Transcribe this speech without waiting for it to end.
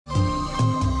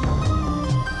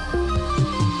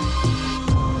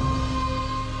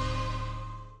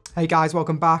Hey guys,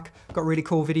 welcome back. Got a really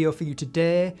cool video for you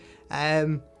today.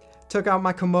 Took out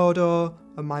my Komodo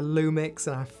and my Lumix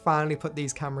and I finally put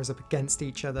these cameras up against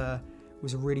each other. It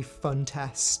was a really fun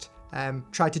test.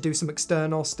 Tried to do some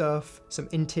external stuff, some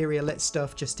interior lit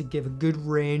stuff just to give a good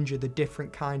range of the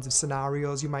different kinds of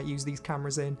scenarios you might use these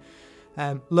cameras in.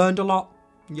 Learned a lot.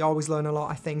 You always learn a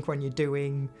lot, I think, when you're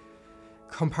doing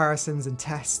comparisons and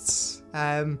tests.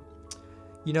 You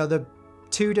know,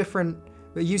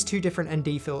 we use two different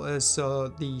ND filters. So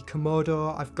the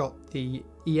Komodo, I've got the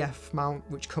EF mount,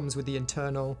 which comes with the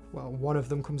internal, well, one of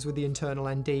them comes with the internal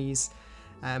NDs.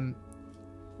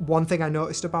 One thing I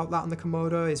noticed about that on the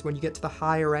Komodo is when you get to the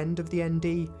higher end of the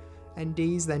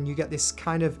NDs, then you get this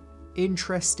kind of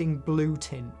interesting blue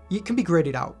tint. It can be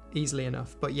gridded out easily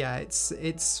enough, but yeah, it's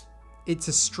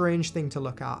a strange thing to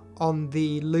look at. On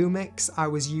the Lumix, I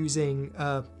was using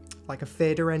like a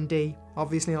fader ND,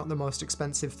 obviously not the most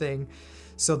expensive thing.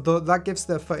 So that gives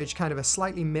the footage kind of a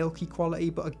slightly milky quality,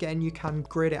 but again, you can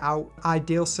grid it out.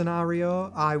 Ideal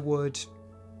scenario, I would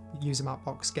use a matte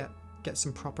box, get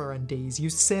some proper NDs.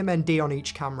 Use the same ND on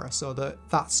each camera so that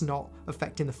that's not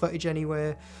affecting the footage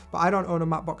anyway. But I don't own a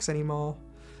matte box anymore.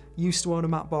 Used to own a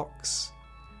matte box.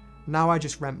 Now I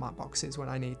just rent matte boxes when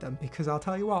I need them, because I'll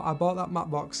tell you what, I bought that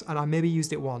matte box and I maybe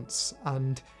used it once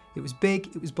and it was big,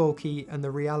 it was bulky, and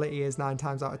the reality is 9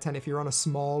 times out of 10, if you're on a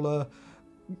smaller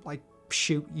like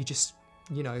shoot, you just,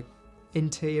 you know,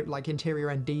 interior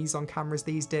NDs on cameras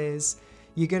these days,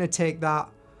 you're gonna take that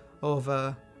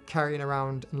over carrying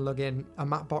around and lugging a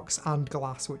matte box and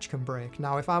glass, which can break.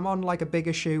 Now, if I'm on like a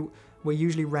bigger shoot, we're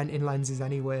usually renting lenses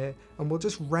anyway, and we'll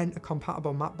just rent a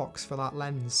compatible matte box for that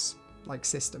lens like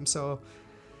system. So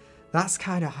that's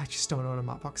kind of, I just don't own a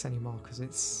matte box anymore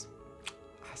because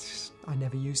I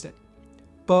never used it.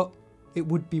 But it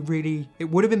would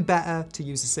have been better to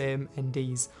use the same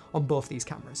NDs on both these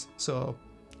cameras. So,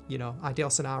 you know, ideal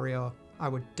scenario, I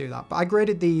would do that. But I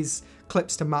graded these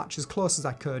clips to match as close as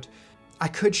I could. I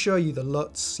could show you the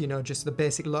LUTs, you know, just the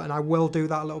basic LUT, and I will do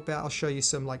that a little bit. I'll show you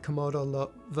some like Komodo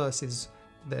LUT versus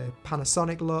the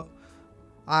Panasonic LUT.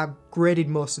 I've graded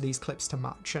most of these clips to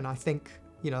match, and I think,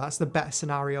 you know, that's the better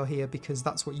scenario here because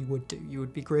that's what you would do. You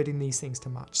would be grading these things to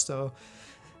match. So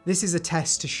this is a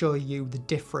test to show you the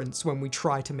difference when we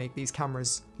try to make these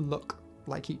cameras look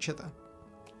like each other.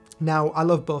 Now, I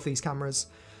love both these cameras.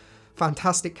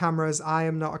 Fantastic cameras. I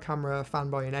am not a camera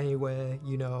fanboy in any way,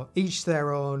 you know, each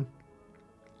their own.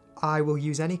 I will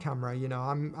use any camera, you know,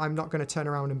 I'm not going to turn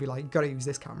around and be like, gotta use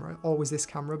this camera, always this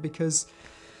camera, because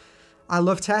I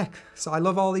love tech. So I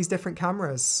love all these different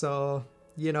cameras. So,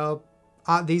 you know,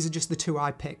 these are just the two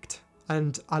I picked.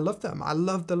 And I love them. I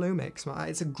love the Lumix.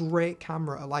 It's a great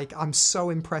camera. Like, I'm so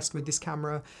impressed with this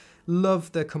camera.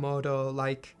 Love the Komodo.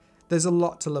 Like, there's a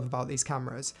lot to love about these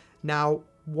cameras. Now,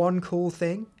 one cool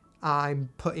thing, I'm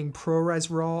putting ProRes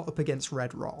Raw up against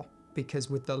RED Raw, because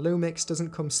with the Lumix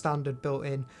doesn't come standard built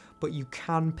in, but you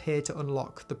can pay to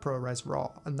unlock the ProRes Raw,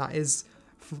 and that is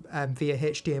via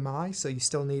HDMI. So you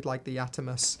still need like the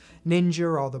Atomos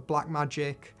Ninja or the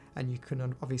Blackmagic, and you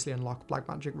can obviously unlock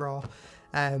Blackmagic Raw.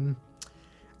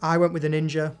 I went with the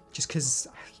Ninja just because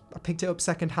I picked it up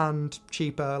secondhand,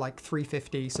 cheaper, like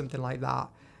 $350, something like that.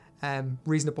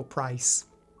 Reasonable price.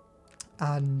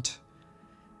 And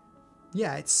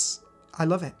yeah, I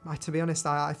love it. To be honest,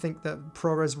 I think that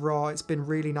ProRes Raw, it's been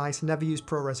really nice. Never used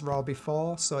ProRes Raw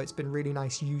before, so it's been really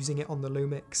nice using it on the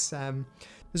Lumix.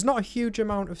 There's not a huge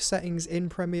amount of settings in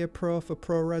Premiere Pro for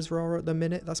ProRes Raw at the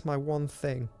minute. That's my one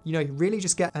thing. You know, you really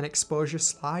just get an exposure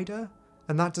slider,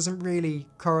 and that doesn't really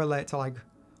correlate to like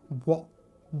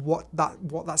what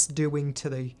that's doing to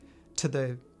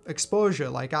the exposure.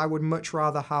 Like, I would much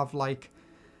rather have like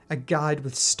a guide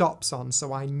with stops on,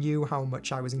 so I knew how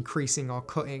much I was increasing or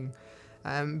cutting.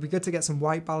 It'd be good to get some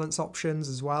white balance options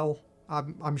as well.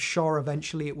 I'm sure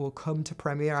eventually it will come to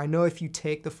Premiere. I know if you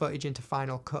take the footage into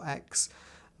Final Cut X,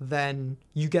 then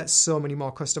you get so many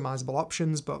more customizable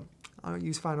options, but I don't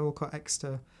use Final Cut X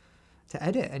to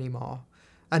edit anymore.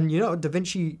 And you know,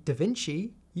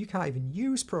 Davinci, you can't even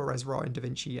use ProRes Raw in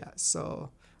Davinci yet, so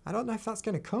I don't know if that's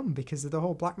going to come because of the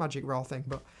whole Blackmagic Raw thing,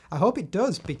 but I hope it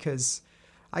does, because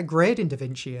I grade in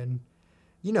Davinci, and,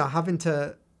 you know, having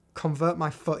to convert my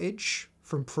footage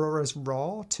from ProRes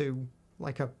Raw to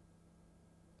like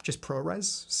just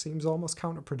ProRes seems almost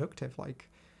counterproductive. Like,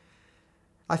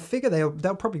 I figure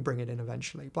they'll probably bring it in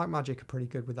eventually. Blackmagic are pretty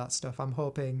good with that stuff. I'm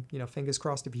hoping, you know, fingers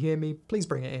crossed, if you hear me, please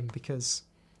bring it in, because,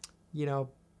 you know,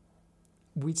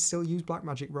 we'd still use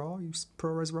Blackmagic Raw, use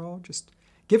ProRes Raw, just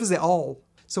give us it all.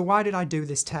 So why did I do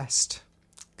this test?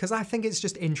 Because I think it's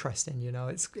just interesting, you know,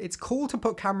 it's cool to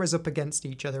put cameras up against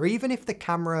each other, even if the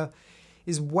camera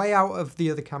is way out of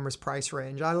the other camera's price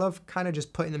range. I love kind of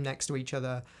just putting them next to each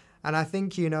other. And I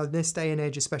think, you know, this day and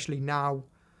age, especially now,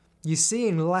 you're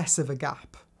seeing less of a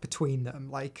gap between them.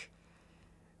 Like,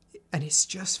 and it's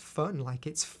just fun. Like,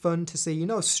 it's fun to see, you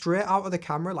know, straight out of the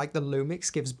camera, like the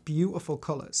Lumix gives beautiful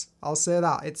colors. I'll say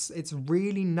that. It's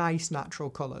really nice natural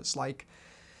colors. Like,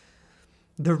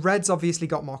 the Red's obviously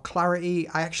got more clarity.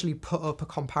 I actually put up a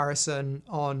comparison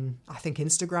on, I think,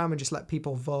 Instagram and just let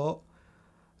people vote.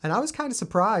 And I was kind of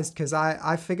surprised because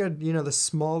I figured, you know, the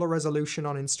smaller resolution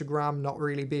on Instagram, not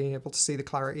really being able to see the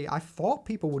clarity, I thought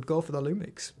people would go for the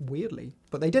Lumix, weirdly.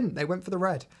 But they didn't. They went for the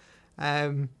Red.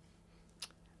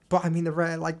 But I mean, the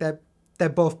Red, like, they're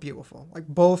both beautiful. Like,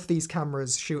 both these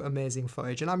cameras shoot amazing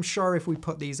footage. And I'm sure if we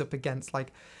put these up against,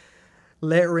 like,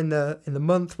 later in the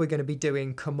month, we're going to be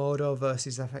doing Komodo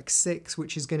versus FX6,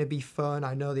 which is going to be fun.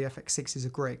 I know the FX6 is a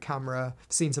great camera.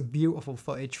 I've seen some beautiful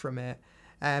footage from it.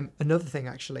 Another thing,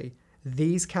 actually,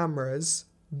 these cameras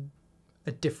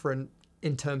are different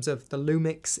in terms of the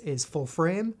Lumix is full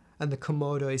frame and the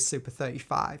Komodo is Super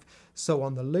 35. So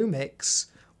on the Lumix,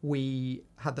 we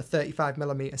had the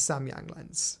 35mm Samyang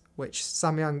lens, which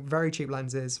Samyang, very cheap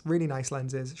lenses, really nice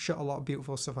lenses, shot a lot of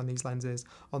beautiful stuff on these lenses.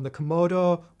 On the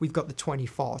Komodo, we've got the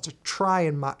 24 to try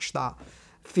and match that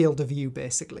field of view,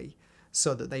 basically,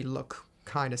 so that they look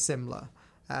kind of similar.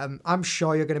 I'm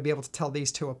sure you're going to be able to tell these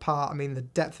two apart. I mean, the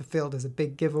depth of field is a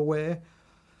big giveaway.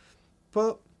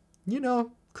 But, you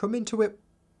know, come into it,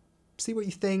 see what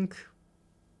you think.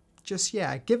 Just,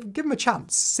 yeah, give them a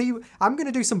chance. See, I'm going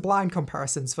to do some blind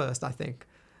comparisons first, I think.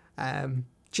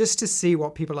 Just to see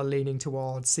what people are leaning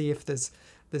towards, see if there's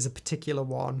a particular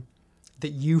one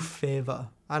that you favour.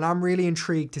 And I'm really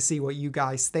intrigued to see what you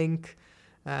guys think.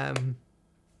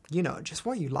 You know, just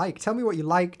what you like. Tell me what you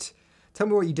liked. Tell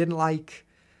me what you didn't like.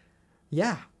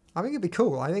 Yeah, I think it'd be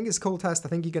cool. I think it's a cool test. I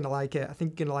think you're going to like it. I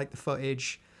think you're going to like the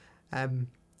footage.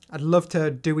 I'd love to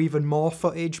do even more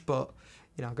footage, but,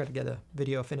 you know, I've got to get a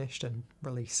video finished and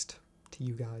released to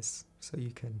you guys so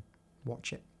you can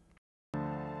watch it.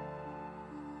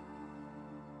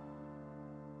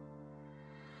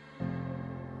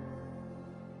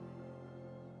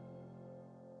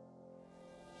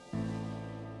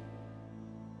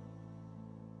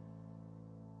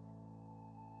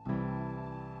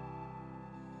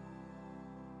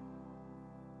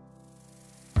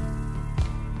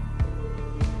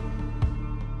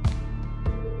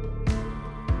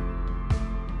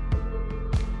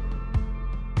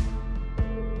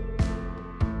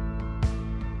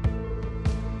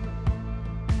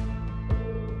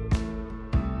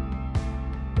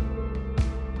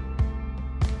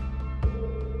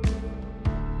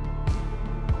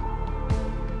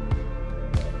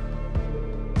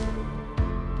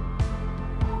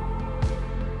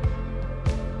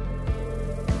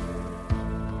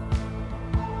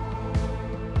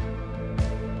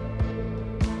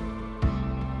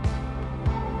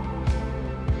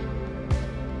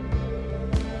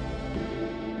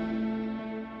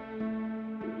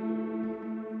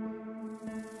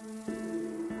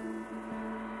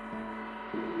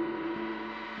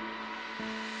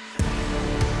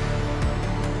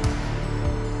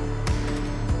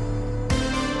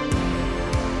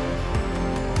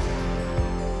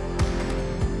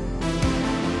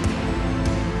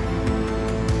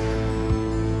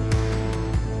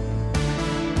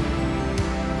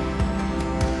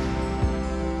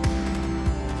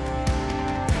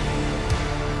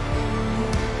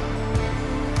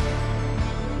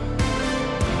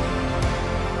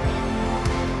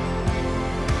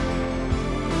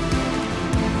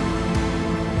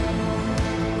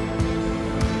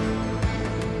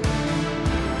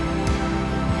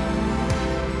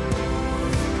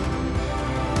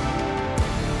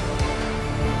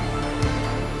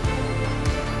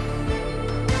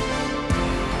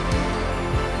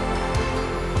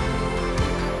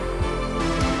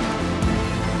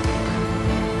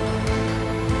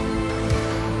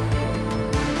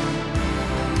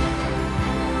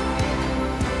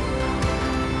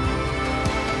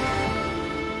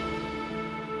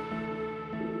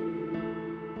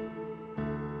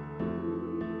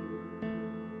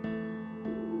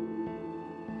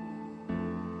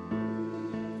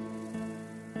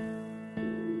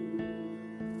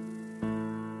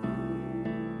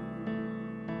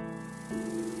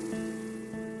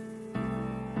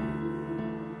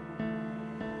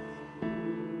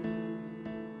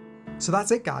 So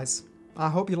that's it, guys. I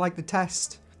hope you liked the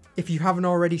test. If you haven't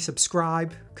already,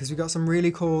 subscribe, because we've got some really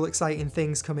cool, exciting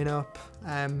things coming up.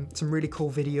 Some really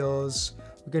cool videos,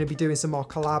 We're going to be doing some more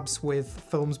collabs with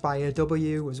Films by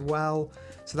AW as well.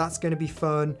 So that's going to be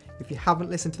fun. If you haven't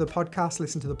listened to the podcast,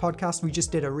 listen to the podcast. We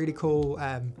just did a really cool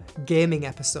gaming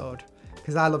episode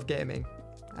because I love gaming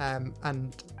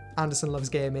and Anderson loves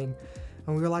gaming.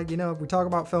 And we were like, you know, we talk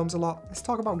about films a lot. Let's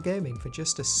talk about gaming for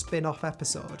just a spin-off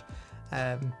episode.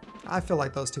 I feel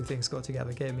like those two things go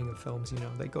together, gaming and films, you know,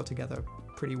 they go together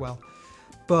pretty well.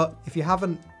 But if you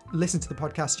haven't listened to the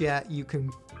podcast yet, you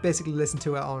can basically listen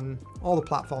to it on all the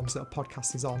platforms that a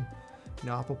podcast is on. You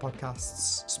know, Apple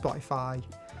Podcasts, Spotify,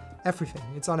 everything.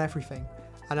 It's on everything.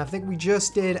 And I think we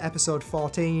just did episode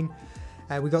 14.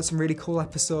 We got some really cool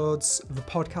episodes of the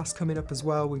podcast coming up as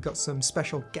well. We've got some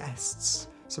special guests,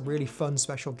 some really fun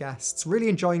special guests. Really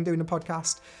enjoying doing the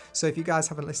podcast. So if you guys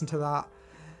haven't listened to that,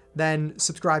 then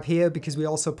subscribe here because we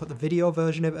also put the video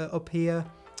version of it up here.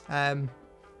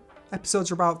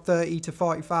 Episodes are about 30 to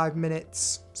 45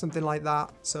 minutes, something like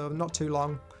that. So not too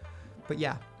long. But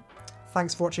yeah,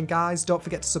 thanks for watching, guys. Don't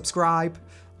forget to subscribe,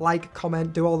 like,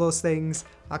 comment, do all those things.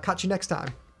 I'll catch you next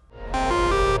time.